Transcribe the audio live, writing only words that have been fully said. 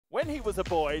When he was a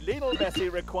boy, Lionel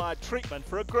Messi required treatment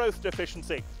for a growth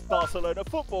deficiency. Barcelona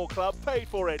Football Club paid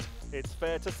for it. It's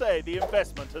fair to say the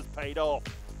investment has paid off.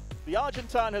 The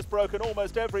Argentine has broken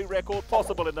almost every record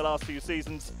possible in the last few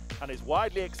seasons and is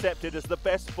widely accepted as the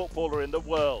best footballer in the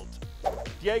world.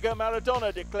 Diego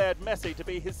Maradona declared Messi to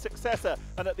be his successor,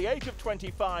 and at the age of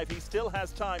 25 he still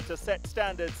has time to set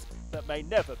standards that may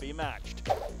never be matched.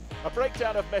 A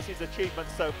breakdown of Messi's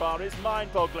achievements so far is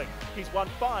mind-boggling. He's won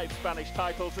 5 Spanish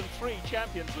titles and 3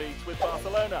 Champions Leagues with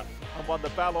Barcelona, and won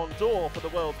the Ballon d'Or for the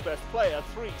world's best player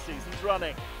 3 seasons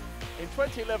running. In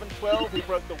 2011-12 he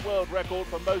broke the world record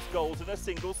for most goals in a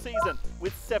single season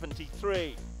with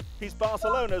 73. He's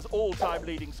Barcelona's all-time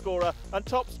leading scorer and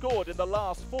top scored in the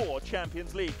last 4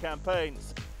 Champions League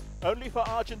campaigns. Only for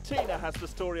Argentina has the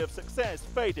story of success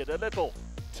faded a little.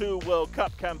 2 World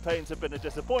Cup campaigns have been a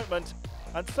disappointment,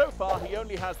 and so far he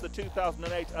only has the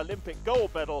 2008 Olympic gold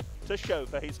medal to show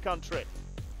for his country.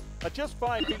 At just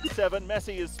 5'7",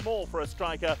 Messi is small for a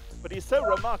striker, but he's so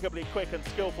remarkably quick and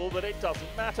skillful that it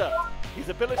doesn't matter. His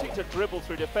ability to dribble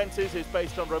through defences is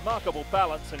based on remarkable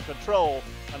balance and control,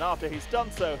 and after he's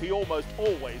done so, he almost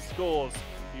always scores.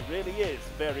 He really is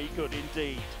very good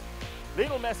indeed.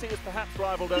 Lionel Messi is perhaps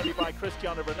rivaled only by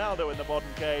Cristiano Ronaldo in the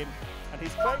modern game, and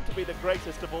his claim to be the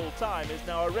greatest of all time is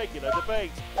now a regular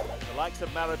debate. The likes of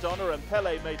Maradona and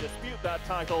Pelé may dispute that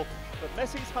title, but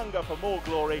Messi's hunger for more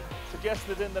glory suggests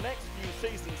that in the next few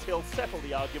seasons he'll settle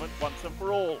the argument once and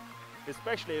for all,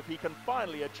 especially if he can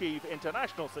finally achieve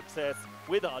international success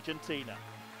with Argentina.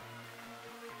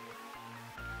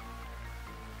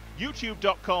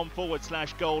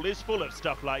 YouTube.com/goal is full of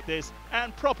stuff like this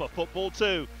and proper football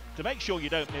too. To make sure you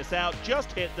don't miss out,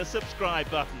 just hit the subscribe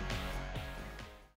button.